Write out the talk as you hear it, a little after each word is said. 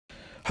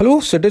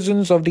Hello,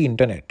 citizens of the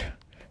internet.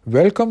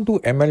 Welcome to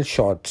ML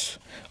Shorts,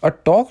 a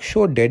talk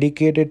show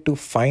dedicated to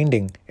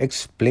finding,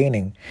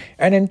 explaining,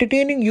 and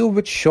entertaining you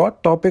with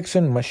short topics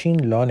in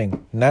machine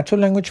learning, natural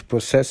language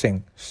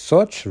processing,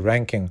 search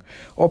ranking,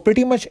 or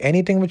pretty much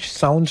anything which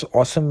sounds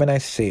awesome when I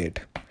say it.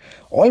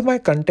 All my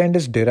content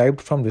is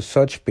derived from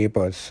research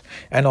papers,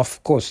 and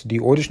of course, the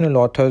original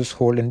authors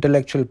hold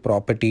intellectual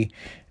property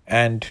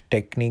and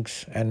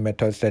techniques and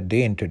methods that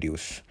they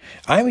introduce.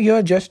 I'm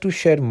here just to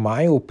share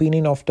my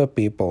opinion of the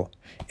paper,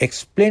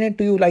 explain it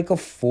to you like a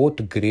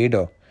fourth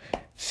grader,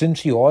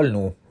 since you all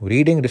know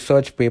reading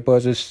research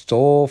papers is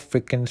so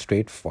freaking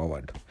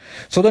straightforward.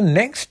 So, the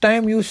next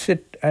time you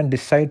sit and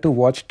decide to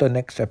watch the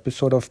next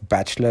episode of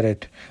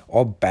Bachelorette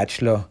or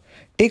Bachelor,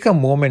 take a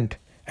moment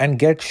and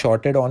get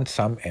shorted on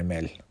some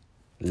ML.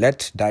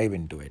 Let's dive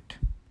into it.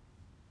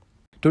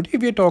 Today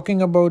we are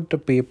talking about the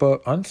paper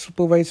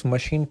Unsupervised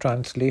Machine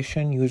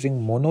Translation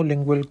Using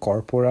Monolingual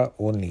Corpora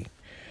Only.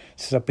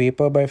 This is a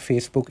paper by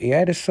Facebook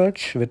AI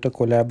Research with a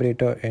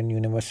collaborator in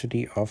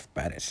University of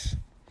Paris.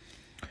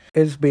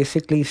 Is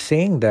basically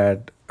saying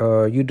that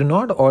you do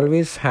not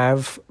always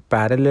have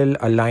parallel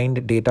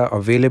aligned data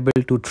available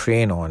to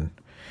train on.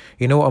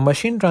 A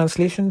machine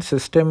translation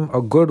system,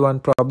 a good one,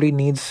 probably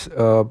needs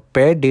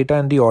paired data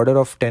in the order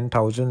of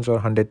 10,000s or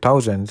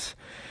 100,000s.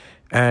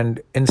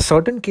 And in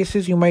certain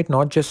cases, you might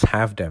not just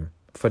have them.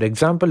 For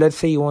example, let's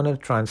say you want to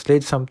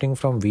translate something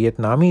from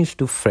Vietnamese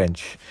to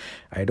French.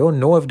 I don't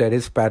know if there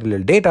is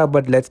parallel data,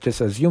 but let's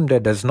just assume there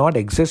does not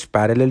exist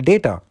parallel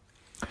data.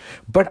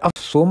 But of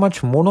so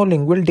much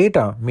monolingual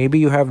data, maybe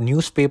you have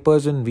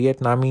newspapers in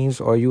Vietnamese,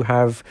 or you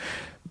have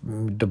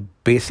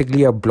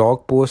basically a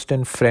blog post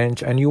in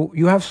French, and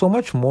you have so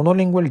much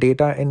monolingual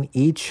data in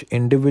each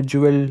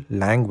individual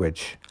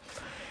language.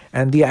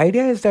 And the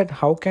idea is that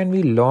how can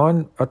we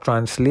learn a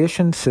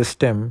translation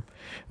system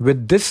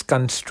with this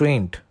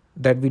constraint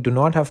that we do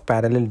not have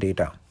parallel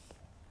data?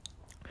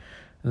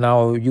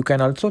 Now, you can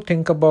also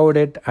think about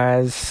it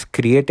as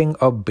creating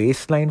a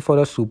baseline for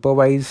a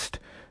supervised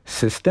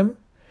system,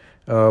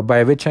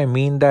 by which I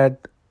mean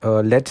that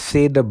let's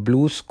say the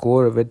blue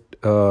score with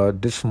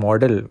this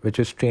model, which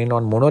is trained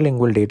on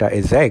monolingual data,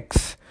 is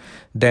X.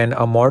 Then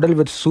a model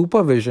with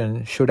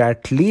supervision should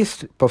at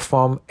least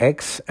perform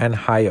X and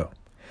higher.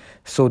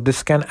 So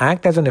this can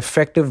act as an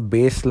effective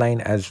baseline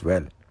as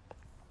well.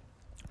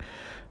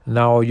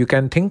 Now you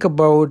can think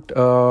about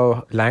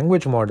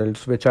language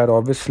models, which are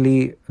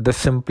obviously the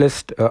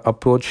simplest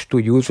approach to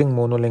using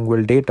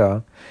monolingual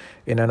data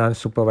in an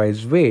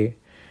unsupervised way.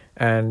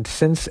 And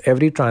since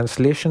every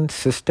translation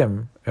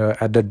system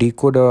at the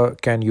decoder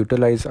can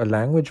utilize a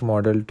language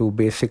model to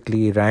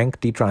basically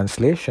rank the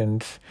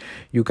translations,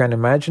 you can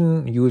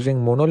imagine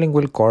using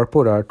monolingual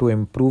corpora to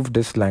improve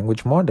this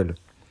language model.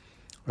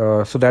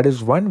 So that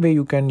is one way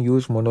you can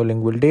use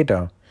monolingual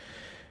data.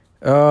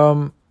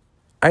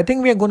 I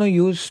think we are going to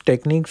use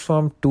techniques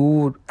from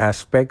two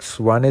aspects.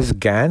 One is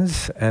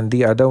GANs and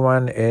the other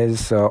one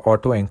is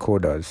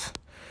autoencoders.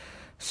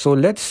 So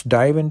let's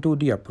dive into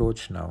the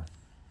approach now.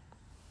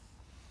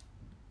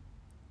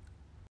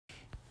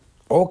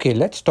 Okay,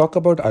 let's talk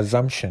about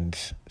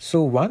assumptions.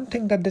 So one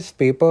thing that this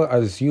paper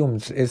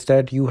assumes is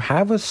that you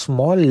have a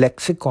small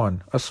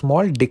lexicon, a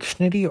small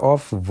dictionary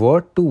of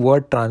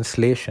word-to-word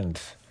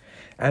translations.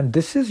 And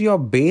this is your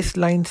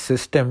baseline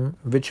system,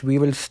 which we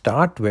will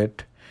start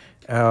with,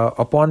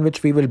 upon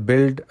which we will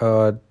build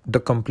the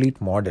complete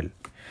model.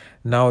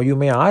 Now, you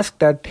may ask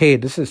that, hey,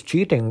 this is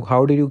cheating.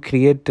 How do you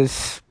create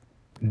this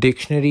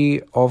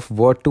dictionary of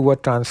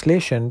word-to-word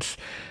translations?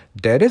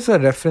 There is a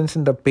reference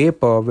in the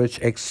paper which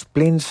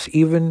explains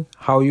even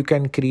how you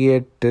can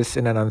create this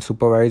in an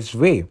unsupervised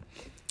way.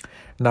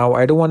 Now,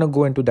 I don't want to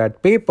go into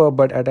that paper,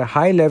 but at a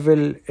high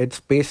level,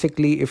 it's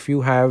basically if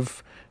you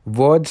have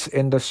words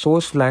in the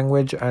source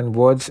language and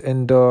words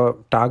in the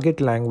target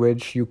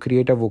language, you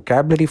create a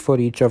vocabulary for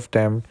each of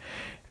them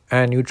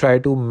and you try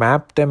to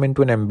map them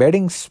into an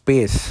embedding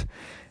space.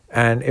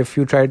 And if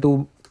you try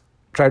to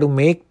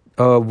make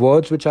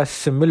words which are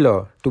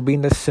similar to be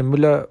in the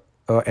similar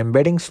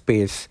embedding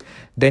space,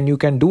 then you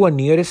can do a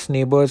nearest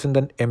neighbors in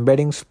the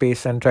embedding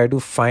space and try to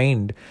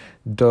find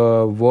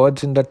the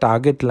words in the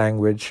target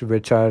language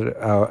which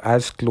are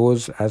as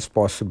close as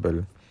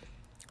possible.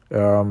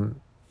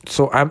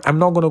 So I'm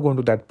not going to go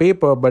into that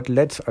paper, but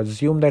let's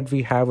assume that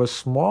we have a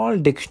small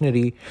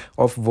dictionary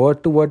of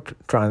word-to-word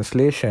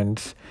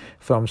translations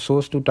from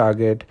source to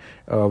target,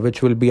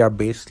 which will be our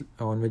base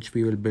on which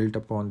we will build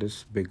upon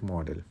this big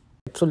model.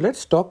 So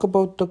let's talk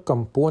about the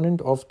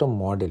component of the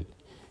model.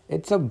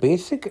 It's a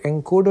basic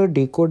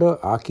encoder-decoder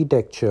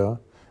architecture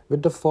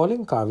with the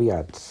following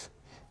caveats.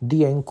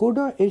 The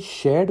encoder is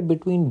shared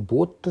between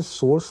both the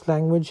source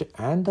language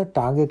and the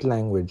target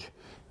language,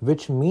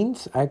 which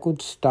means I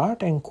could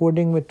start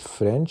encoding with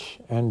French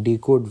and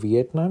decode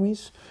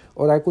Vietnamese,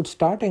 or I could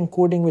start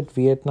encoding with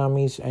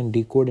Vietnamese and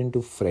decode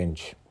into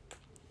French.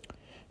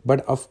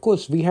 But of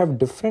course, we have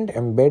different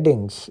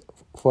embeddings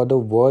for the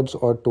words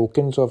or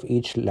tokens of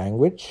each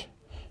language.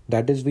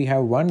 That is, we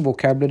have one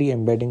vocabulary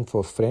embedding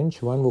for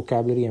French, one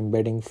vocabulary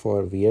embedding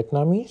for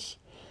Vietnamese,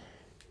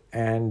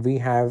 and we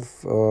have,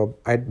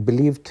 I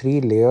believe,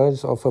 3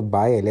 layers of a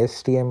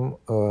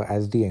bi-LSTM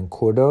as the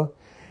encoder.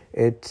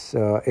 It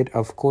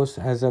of course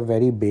has a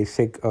very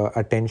basic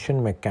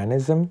attention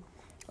mechanism,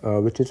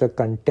 which is a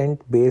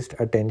content-based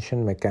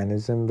attention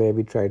mechanism where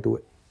we try to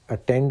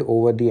attend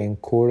over the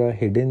encoder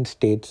hidden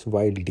states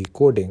while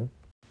decoding.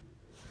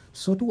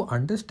 So to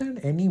understand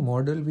any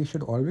model, we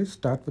should always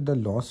start with the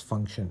loss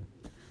function.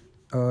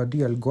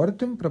 The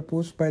algorithm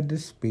proposed by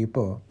this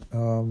paper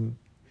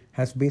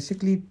has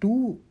basically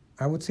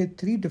I would say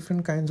 3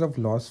 different kinds of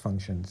loss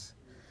functions.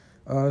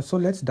 So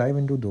let's dive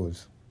into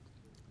those.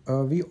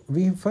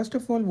 We first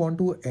of all want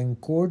to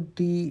encode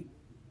the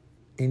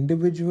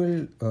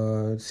individual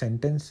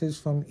sentences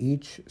from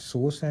each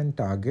source and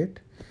target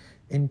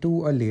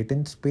into a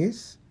latent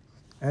space,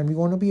 and we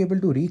want to be able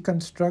to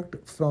reconstruct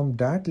from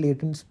that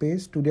latent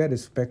space to their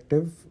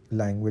respective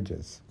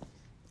languages,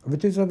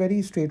 which is a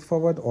very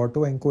straightforward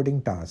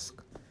auto-encoding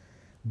task.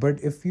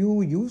 But if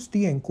you use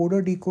the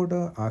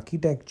encoder-decoder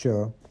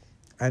architecture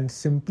and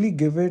simply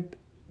give it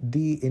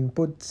the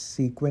input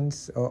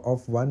sequence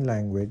of one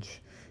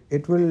language,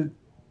 it will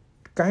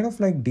kind of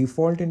like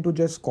default into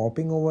just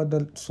copying over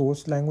the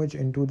source language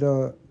into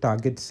the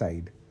target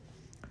side.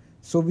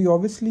 So we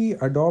obviously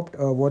adopt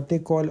what they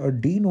call a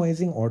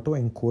denoising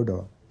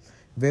autoencoder,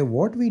 where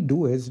what we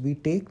do is we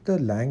take the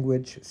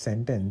language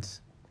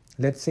sentence,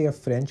 let's say a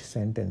French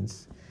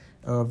sentence,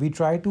 we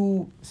try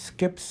to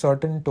skip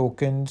certain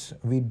tokens,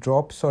 we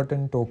drop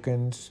certain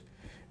tokens,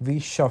 we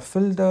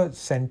shuffle the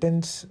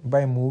sentence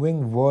by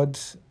moving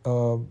words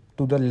to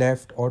the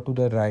left or to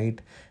the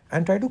right,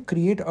 and try to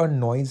create a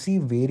noisy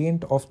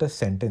variant of the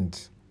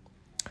sentence.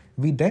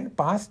 We then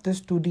pass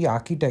this to the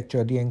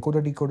architecture, the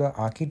encoder-decoder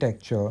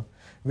architecture,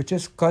 which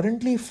is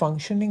currently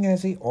functioning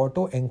as an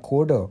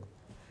auto-encoder.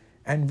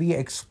 And we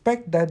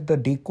expect that the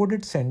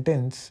decoded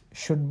sentence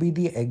should be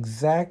the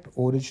exact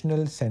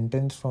original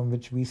sentence from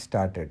which we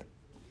started.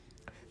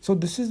 So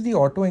this is the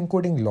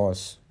auto-encoding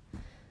loss.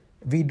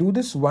 We do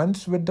this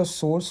once with the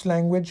source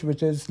language,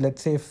 which is,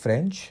 let's say,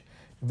 French.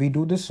 We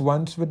do this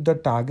once with the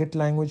target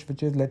language,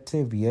 which is, let's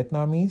say,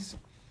 Vietnamese.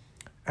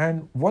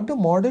 And what the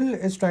model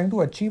is trying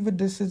to achieve with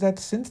this is that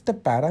since the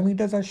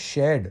parameters are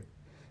shared,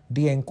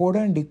 the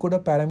encoder and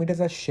decoder parameters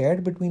are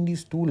shared between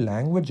these two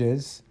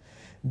languages,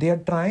 they are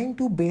trying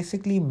to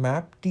basically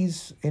map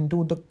these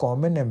into the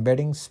common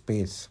embedding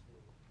space.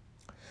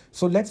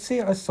 So let's say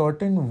a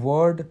certain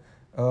word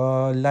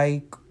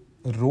like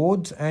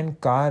roads and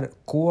car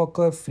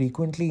co-occur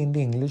frequently in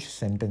the English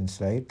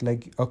sentence, right?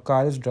 Like a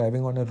car is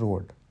driving on a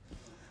road.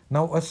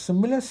 Now, a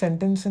similar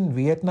sentence in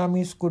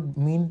Vietnamese could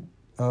mean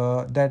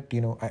that,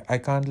 I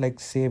can't like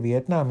say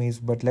Vietnamese,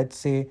 but let's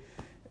say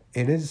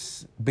it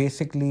is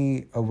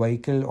basically a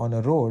vehicle on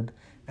a road,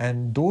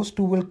 and those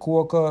two will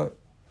co-occur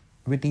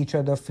with each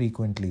other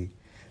frequently.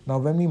 Now,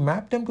 when we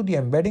map them to the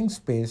embedding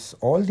space,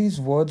 all these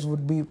words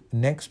would be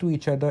next to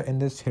each other in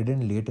this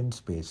hidden latent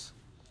space.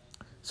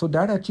 So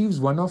that achieves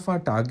one of our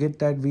target,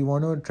 that we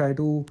want to try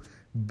to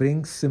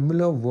bring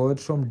similar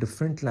words from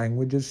different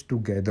languages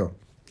together.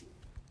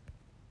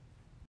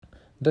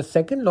 The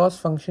second loss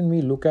function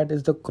we look at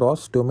is the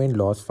cross-domain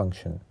loss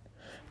function.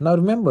 Now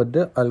remember,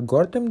 the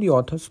algorithm the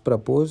authors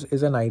propose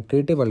is an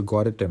iterative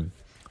algorithm.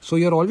 So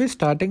you're always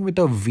starting with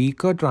a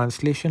weaker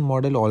translation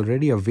model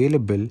already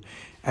available,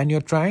 and you're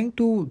trying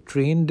to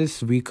train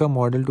this weaker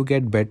model to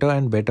get better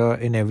and better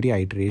in every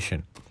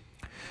iteration.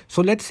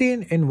 So let's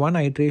say in one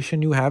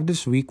iteration, you have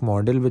this weak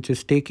model which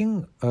is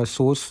taking a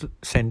source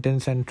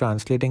sentence and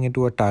translating it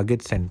to a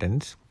target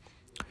sentence.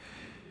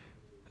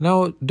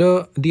 Now,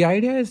 the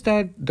idea is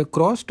that the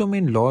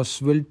cross-domain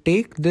loss will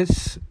take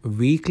this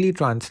weakly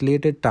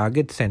translated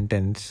target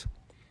sentence.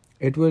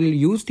 It will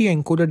use the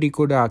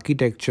encoder-decoder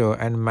architecture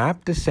and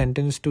map the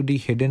sentence to the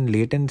hidden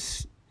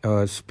latent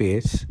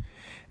space.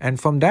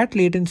 And from that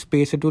latent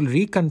space, it will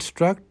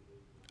reconstruct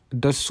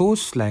the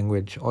source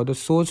language or the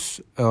source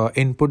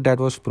input that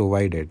was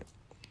provided.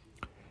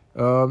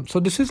 So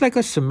this is like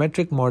a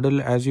symmetric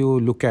model as you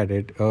look at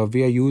it.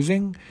 We are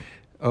using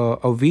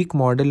a weak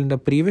model in the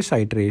previous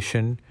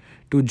iteration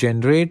to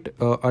generate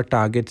a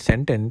target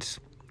sentence.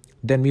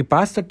 Then we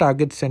pass the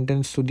target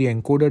sentence to the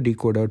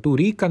encoder-decoder to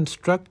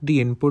reconstruct the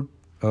input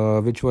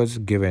which was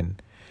given.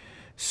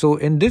 So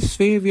in this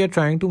way, we are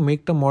trying to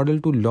make the model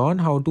to learn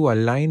how to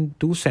align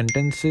two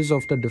sentences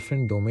of the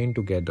different domain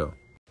together.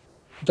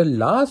 The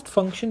last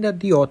function that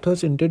the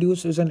authors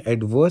introduce is an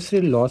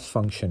adversarial loss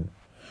function.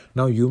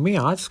 Now you may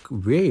ask,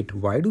 wait,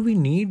 why do we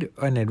need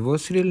an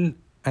adversarial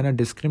and a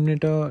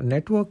discriminator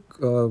network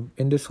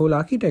in this whole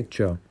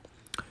architecture?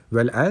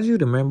 Well, as you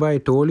remember, I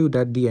told you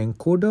that the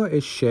encoder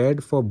is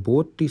shared for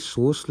both the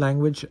source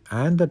language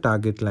and the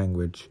target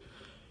language.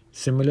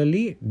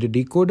 Similarly, the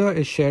decoder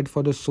is shared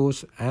for the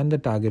source and the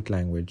target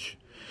language.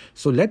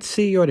 So let's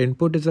say your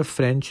input is a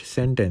French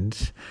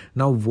sentence.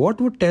 Now what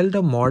would tell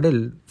the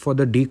model for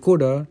the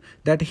decoder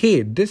that,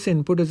 hey, this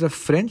input is a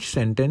French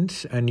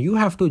sentence and you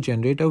have to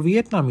generate a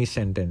Vietnamese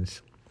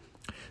sentence?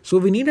 So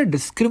we need a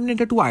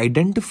discriminator to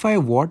identify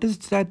what is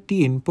that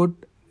the input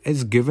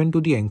is given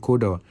to the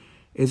encoder.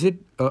 Is it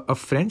a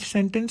French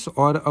sentence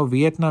or a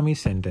Vietnamese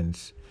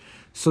sentence?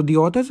 So the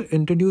authors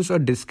introduce a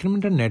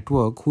discriminator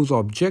network whose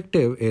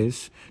objective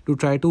is to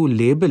try to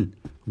label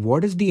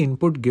what is the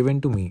input given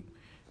to me.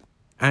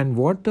 And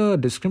what the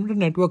discriminator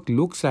network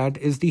looks at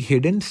is the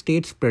hidden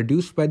states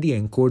produced by the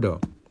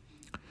encoder.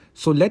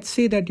 So let's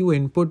say that you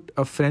input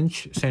a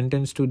French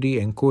sentence to the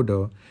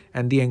encoder,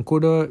 and the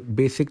encoder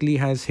basically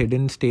has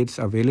hidden states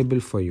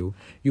available for you.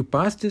 You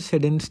pass this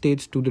hidden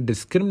states to the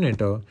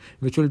discriminator,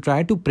 which will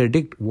try to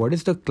predict what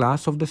is the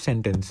class of the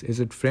sentence. Is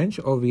it French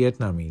or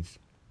Vietnamese?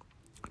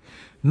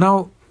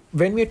 Now,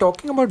 when we're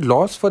talking about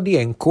loss for the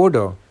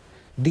encoder's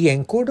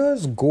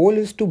goal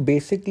is to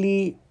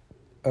basically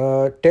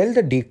tell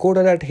the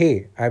decoder that,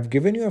 hey, I've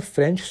given you a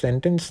French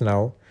sentence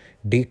now,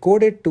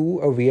 decode it to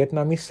a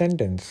Vietnamese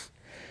sentence.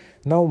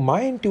 Now,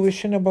 my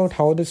intuition about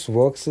how this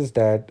works is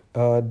that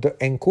the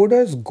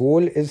encoder's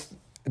goal is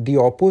the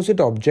opposite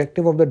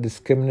objective of the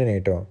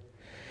discriminator.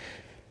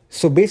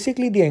 So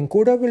basically, the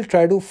encoder will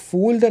try to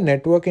fool the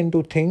network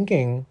into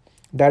thinking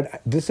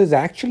that this is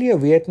actually a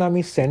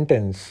Vietnamese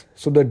sentence.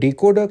 So the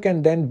decoder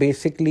can then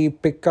basically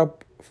pick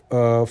up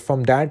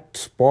from that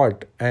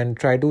spot and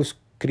try to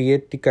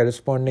create the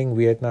corresponding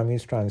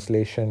Vietnamese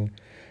translation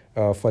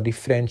for the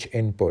French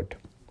input.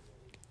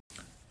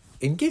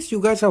 In case you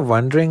guys are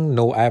wondering,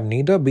 no, I have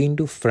neither been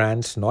to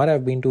France nor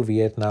I've been to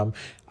Vietnam.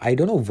 I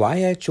don't know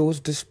why I chose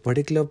this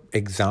particular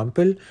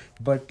example,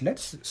 but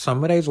let's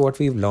summarize what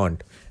we've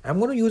learned. I'm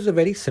going to use a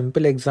very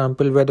simple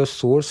example where the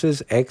source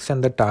is X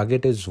and the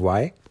target is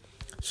Y.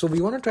 So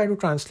we want to try to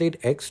translate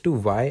X to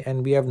Y,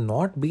 and we have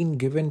not been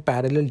given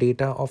parallel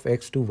data of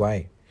X to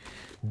Y.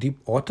 The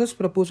authors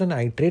propose an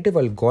iterative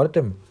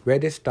algorithm where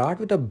they start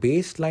with a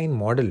baseline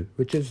model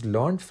which is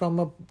learned from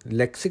a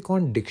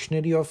lexicon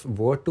dictionary of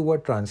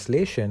word-to-word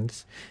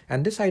translations,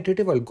 and this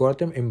iterative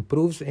algorithm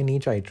improves in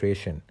each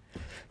iteration.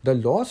 The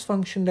loss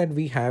function that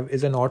we have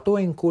is an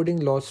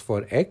auto-encoding loss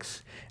for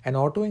X, an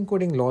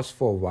auto-encoding loss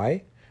for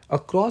Y, a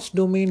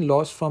cross-domain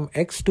loss from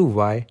X to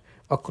Y,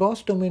 a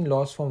cross-domain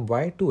loss from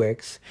Y to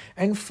X,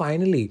 and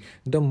finally,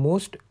 the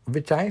most,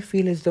 which I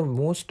feel is the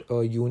most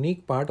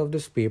unique part of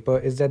this paper,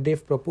 is that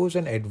they've proposed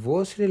an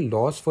adversarial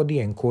loss for the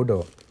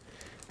encoder.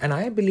 And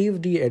I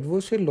believe the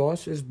adversarial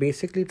loss is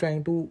basically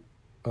trying to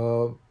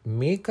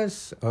make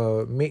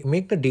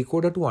the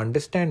decoder to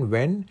understand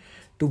when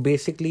to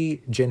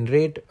basically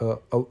generate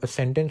a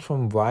sentence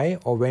from Y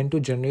or when to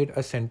generate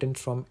a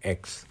sentence from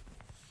X.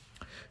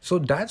 So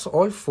that's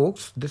all,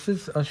 folks. This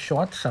is a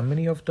short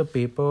summary of the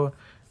paper,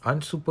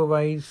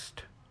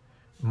 Unsupervised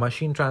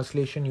Machine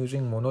Translation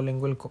Using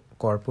Monolingual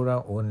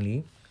Corpora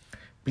Only.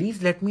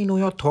 Please let me know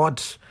your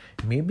thoughts.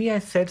 Maybe I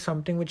said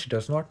something which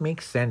does not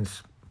make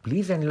sense.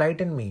 Please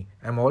enlighten me.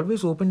 I'm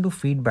always open to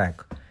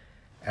feedback.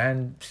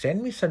 And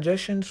send me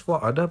suggestions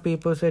for other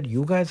papers that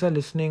you guys are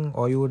listening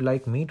or you would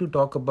like me to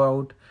talk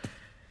about.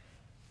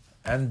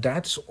 And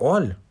that's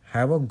all.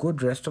 Have a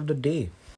good rest of the day.